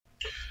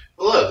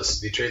This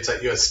is the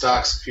TradeSite U.S.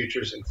 Stocks,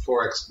 Futures, and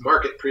Forex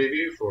Market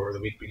Preview for the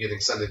week beginning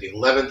Sunday, the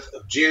 11th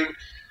of June,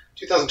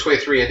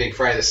 2023, ending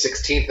Friday the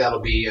 16th. That'll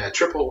be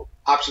triple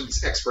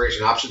options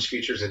expiration, options,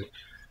 futures, and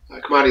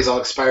commodities all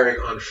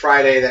expiring on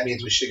Friday. That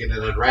means we should get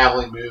an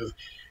unraveling move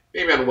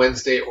maybe on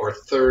Wednesday or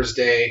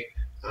Thursday.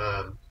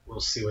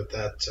 We'll see what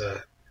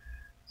that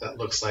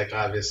looks like,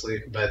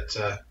 obviously, but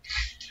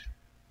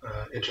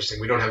interesting.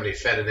 We don't have any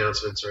Fed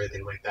announcements or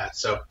anything like that.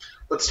 So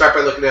let's start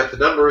by looking at the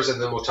numbers,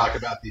 and then we'll talk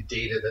about the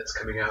data that's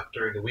coming out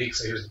during the week.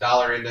 So here's the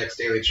dollar index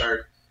daily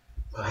chart.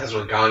 Hasn't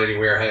really gone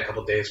anywhere. Had a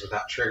couple of days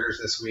without triggers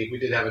this week. We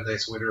did have a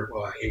nice winner,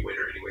 well, a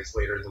winner anyways,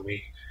 later in the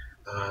week.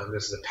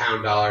 This is the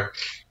pound dollar,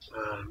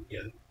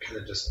 kind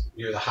of just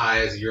near the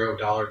highs. Euro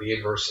dollar, the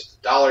inverse of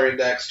the dollar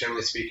index,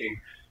 generally speaking,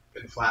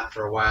 been flat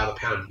for a while. The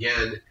pound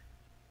yen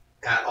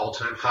at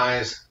all-time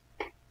highs.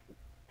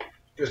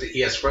 Here's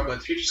the ES front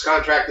month futures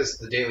contract. This is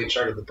the daily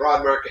chart of the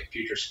broad market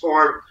futures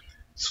form.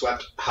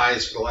 Swept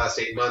highs for the last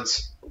 8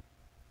 months.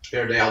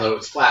 Today, although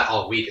it's flat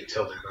all week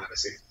until then,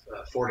 obviously,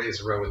 4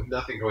 days in a row with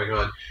nothing going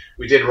on.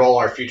 We did roll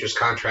our futures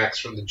contracts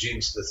from the June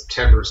to the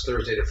September's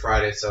Thursday to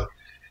Friday, so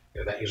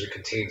that usually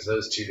contains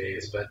those 2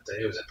 days, but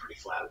it was a pretty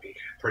flat week,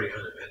 pretty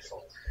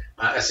uneventful.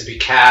 S&P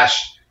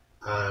cash,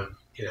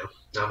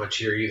 not much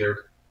here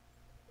either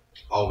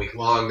all week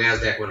long.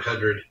 NASDAQ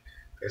 100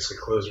 basically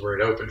closed where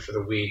it opened for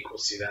the week. We'll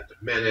see that in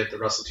a minute. The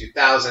Russell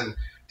 2000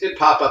 did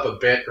pop up a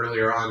bit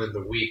earlier on in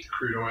the week. The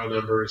crude oil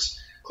numbers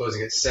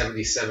closing at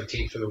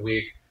 70.17 for the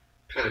week.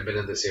 Kind of been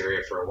in this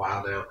area for a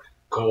while now.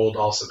 Gold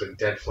also been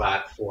dead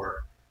flat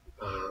for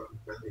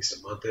at least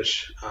a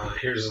month-ish.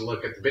 Here's a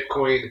look at the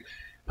Bitcoin.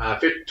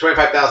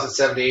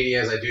 25,780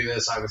 as I do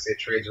this. Obviously, it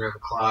trades around the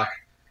clock,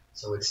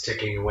 so it's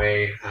ticking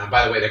away.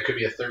 By the way, there could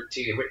be a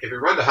 13. If we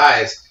run to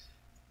highs,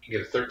 you can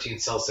get a 13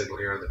 sell signal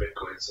here on the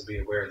Bitcoin, so be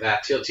aware of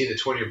that. TLT, the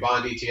 20-year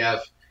bond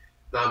ETF,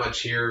 not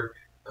much here.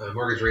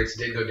 Mortgage rates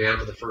did go down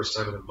for the first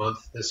time in a month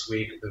this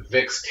week. The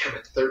VIX down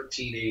at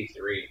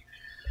 1383.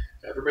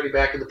 Everybody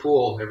back in the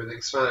pool.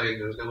 Everything's fine.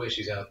 There's no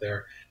issues out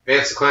there.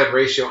 Advance decline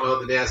ratio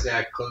on the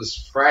NASDAQ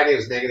closed Friday. It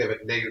was negative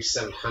at negative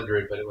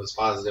 700, but it was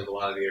positive a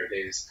lot of the other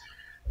days.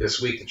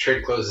 This week, the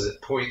trend closes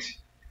at point.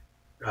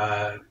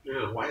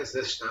 Why is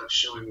this not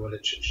showing what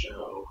it should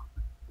show?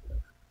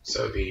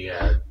 So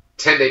the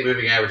 10-day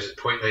moving average is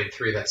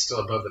 0.93. That's still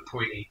above the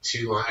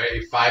 0.82 line,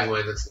 85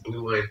 line. That's the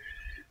blue line.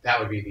 That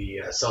would be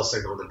the sell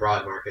signal in the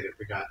broad market if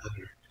we got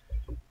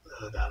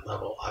under that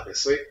level,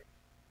 obviously.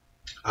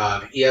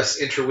 The ES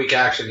intra-week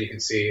action, you can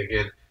see,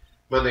 again,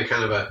 Monday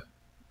kind of a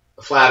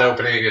flat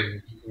opening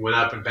and went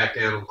up and back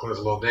down and closed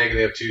a little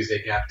negative.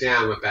 Tuesday gapped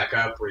down, went back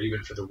up. We're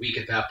even for the week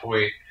at that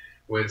point.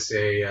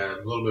 Wednesday, a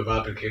little move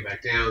up and came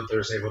back down.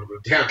 Thursday, a little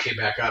move down, came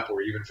back up.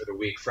 We're even for the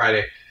week.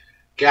 Friday,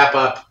 gap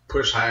up,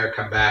 push higher,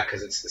 come back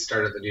because it's the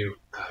start of the new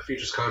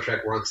futures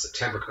contract. We're on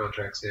September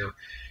contracts now.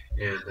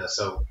 And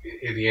so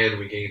in the end,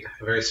 we gained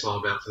a very small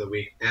amount for the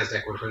week.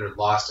 NASDAQ 100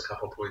 lost a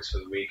couple points for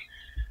the week.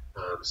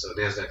 So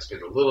NASDAQ's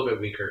been a little bit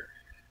weaker,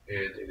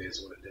 and it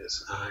is what it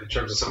is. In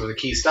terms of some of the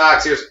key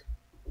stocks, here's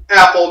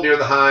Apple near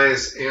the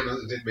highs.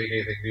 Amazon didn't make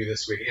anything new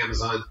this week.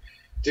 Amazon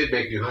did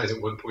make new highs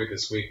at one point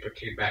this week, but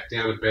came back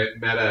down a bit.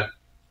 Meta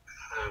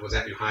was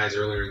at new highs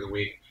earlier in the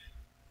week.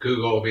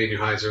 Google made new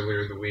highs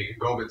earlier in the week.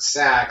 Goldman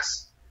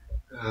Sachs,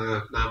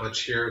 not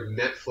much here.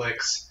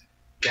 Netflix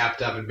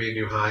gapped up and made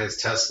new highs.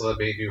 Tesla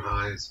made new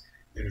highs.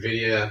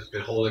 NVIDIA has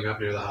been holding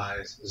up near the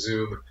highs.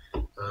 Zoom,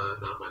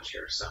 not much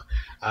here. So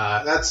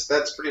that's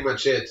pretty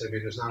much it. I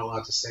mean, there's not a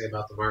lot to say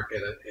about the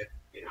market.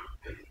 It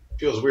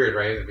feels weird,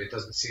 right? I mean, it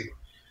doesn't seem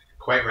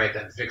quite right.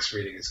 That VIX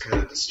reading is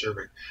kind of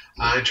disturbing.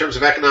 In terms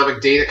of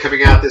economic data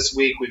coming out this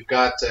week, we've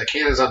got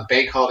Canada's on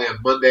bank holiday on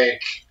Monday.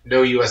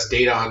 No U.S.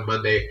 data on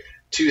Monday.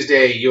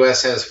 Tuesday,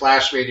 U.S. has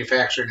flash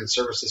manufacturing and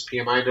services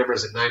PMI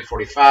numbers at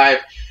 945.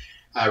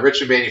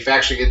 Richmond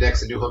Manufacturing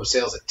Index and new home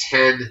sales at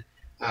 10.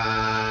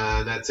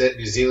 That's it.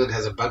 New Zealand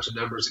has a bunch of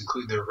numbers,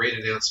 including their rate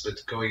announcement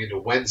going into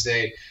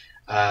Wednesday.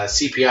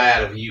 CPI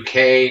out of the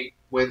UK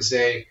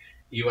Wednesday.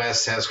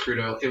 U.S. has crude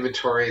oil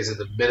inventories and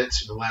the minutes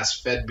from the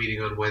last Fed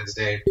meeting on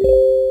Wednesday.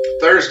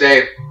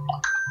 Thursday,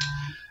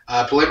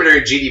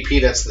 preliminary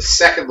GDP. That's the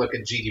second look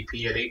at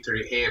GDP at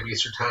 8:30 a.m.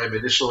 Eastern Time.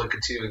 Initial and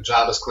continuing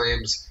jobless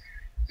claims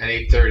at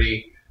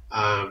 8:30.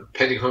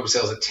 Pending home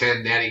sales at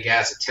 10. Natty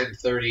gas at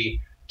 10:30.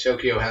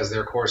 Tokyo has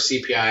their core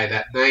CPI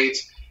that night.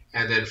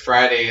 And then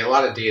Friday, a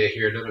lot of data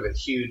here, none of it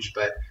huge,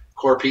 but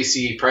core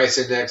PCE price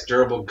index,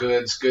 durable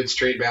goods, goods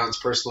trade balance,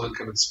 personal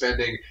income and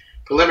spending,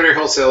 preliminary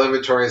wholesale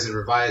inventories, and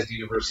revised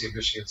University of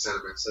Michigan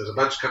sentiments. There's a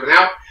bunch coming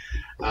out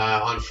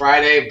on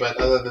Friday, but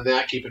other than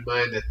that, keep in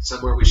mind that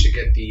somewhere we should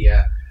get the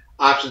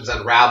options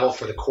unravel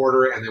for the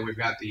quarter, and then we've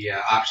got the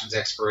options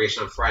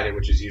expiration on Friday,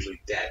 which is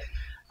usually dead.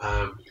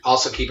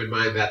 Also keep in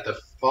mind that the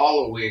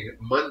following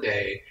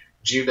Monday,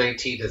 June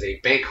 19th, is a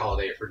bank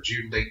holiday for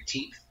June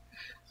 19th.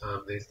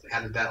 They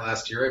added that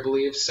last year, I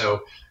believe.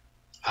 So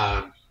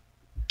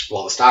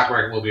while the stock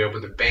market will be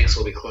open, the banks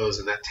will be closed,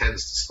 and that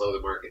tends to slow the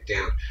market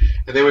down.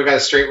 And then we've got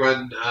a straight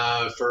run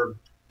for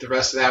the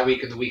rest of that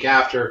week and the week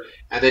after.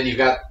 And then you've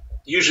got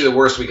usually the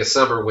worst week of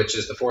summer, which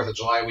is the 4th of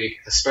July week,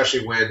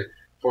 especially when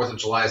 4th of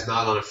July is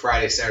not on a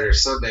Friday, Saturday, or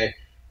Sunday.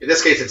 In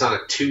this case, it's on a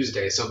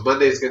Tuesday. So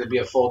Monday is going to be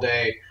a full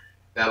day.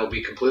 That'll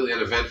be completely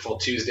uneventful.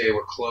 Tuesday,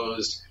 we're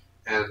closed,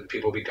 and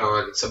people will be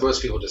gone. So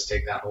most people just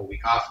take that whole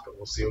week off, but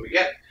we'll see what we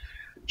get.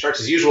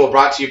 Charts as usual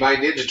brought to you by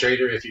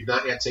NinjaTrader. If you've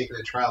not yet taken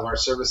a trial of our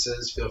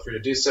services, feel free to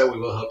do so. We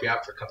will help you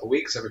out for a couple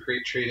weeks. Have a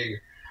great trading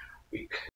week.